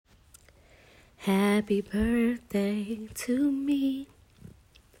Happy birthday to me.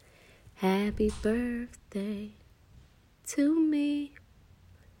 Happy birthday to me.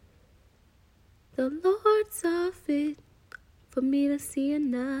 The Lord saw fit for me to see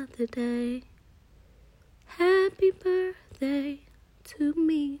another day. Happy birthday to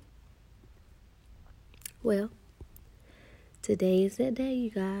me. Well, today is that day,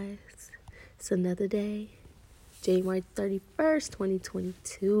 you guys. It's another day. January 31st,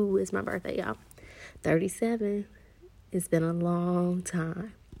 2022 is my birthday, y'all. 37. It's been a long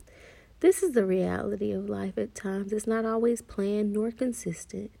time. This is the reality of life at times. It's not always planned nor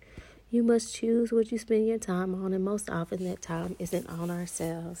consistent. You must choose what you spend your time on, and most often that time isn't on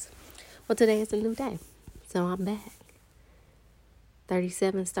ourselves. Well, today is a new day, so I'm back.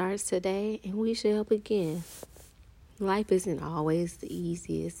 37 starts today, and we shall begin. Life isn't always the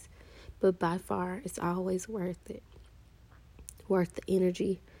easiest, but by far, it's always worth it. Worth the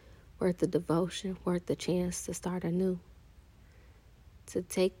energy, worth the devotion, worth the chance to start anew. To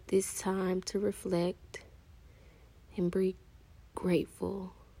take this time to reflect and be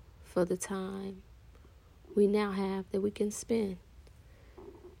grateful for the time we now have that we can spend.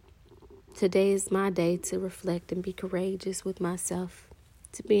 Today is my day to reflect and be courageous with myself,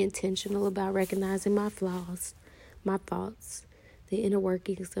 to be intentional about recognizing my flaws, my faults, the inner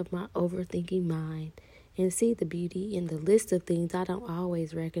workings of my overthinking mind, and see the beauty in the list of things I don't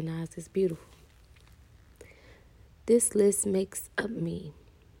always recognize as beautiful. This list makes up me,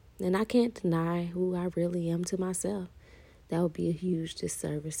 and I can't deny who I really am to myself. That would be a huge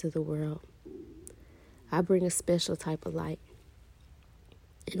disservice to the world. I bring a special type of light.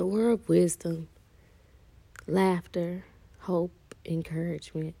 In a world of wisdom, laughter, hope,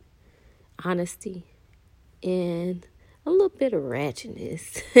 encouragement, honesty, and a little bit of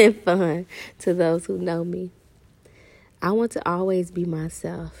ratchetness and fun to those who know me. I want to always be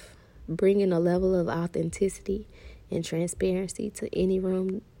myself, bringing a level of authenticity and transparency to any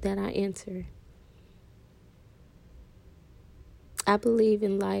room that I enter. I believe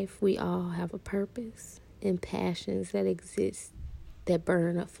in life we all have a purpose and passions that exist, that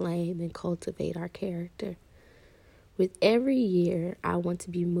burn a flame and cultivate our character. With every year, I want to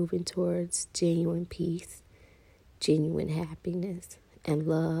be moving towards genuine peace, genuine happiness, and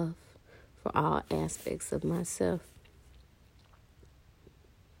love for all aspects of myself.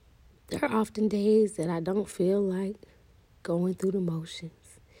 There are often days that I don't feel like going through the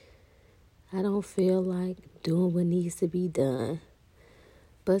motions. I don't feel like doing what needs to be done.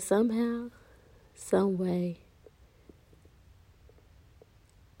 But somehow, some way,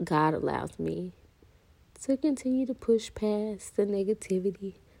 God allows me to continue to push past the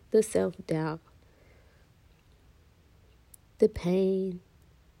negativity, the self-doubt, the pain,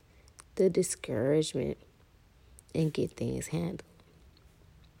 the discouragement, and get things handled.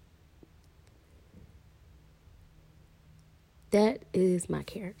 That is my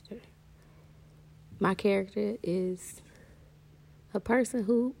character. My character is a person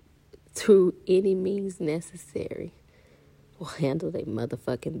who, through any means necessary, will handle their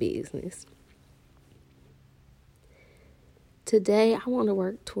motherfucking business. Today, I want to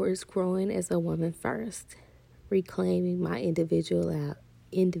work towards growing as a woman first, reclaiming my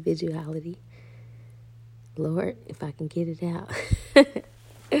individuality. Lord, if I can get it out.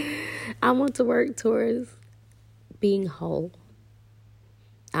 I want to work towards being whole.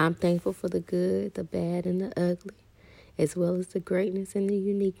 I'm thankful for the good, the bad, and the ugly, as well as the greatness and the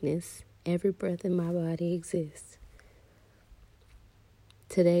uniqueness. Every breath in my body exists.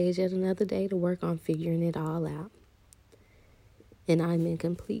 Today is yet another day to work on figuring it all out. And I'm in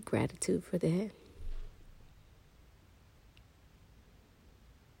complete gratitude for that.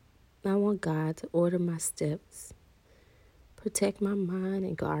 I want God to order my steps, protect my mind,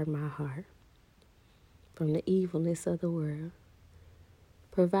 and guard my heart from the evilness of the world.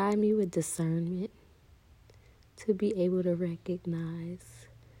 Provide me with discernment to be able to recognize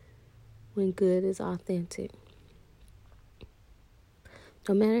when good is authentic.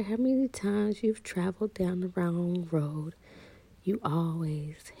 No matter how many times you've traveled down the wrong road, you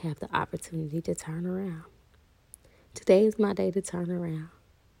always have the opportunity to turn around. Today is my day to turn around,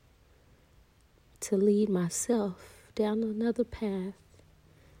 to lead myself down another path,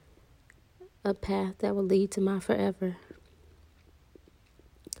 a path that will lead to my forever.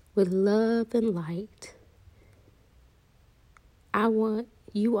 With love and light, I want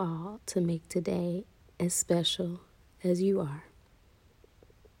you all to make today as special as you are.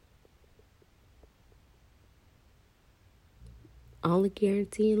 Only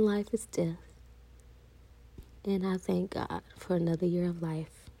guarantee in life is death. And I thank God for another year of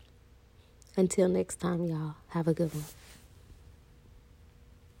life. Until next time, y'all, have a good one.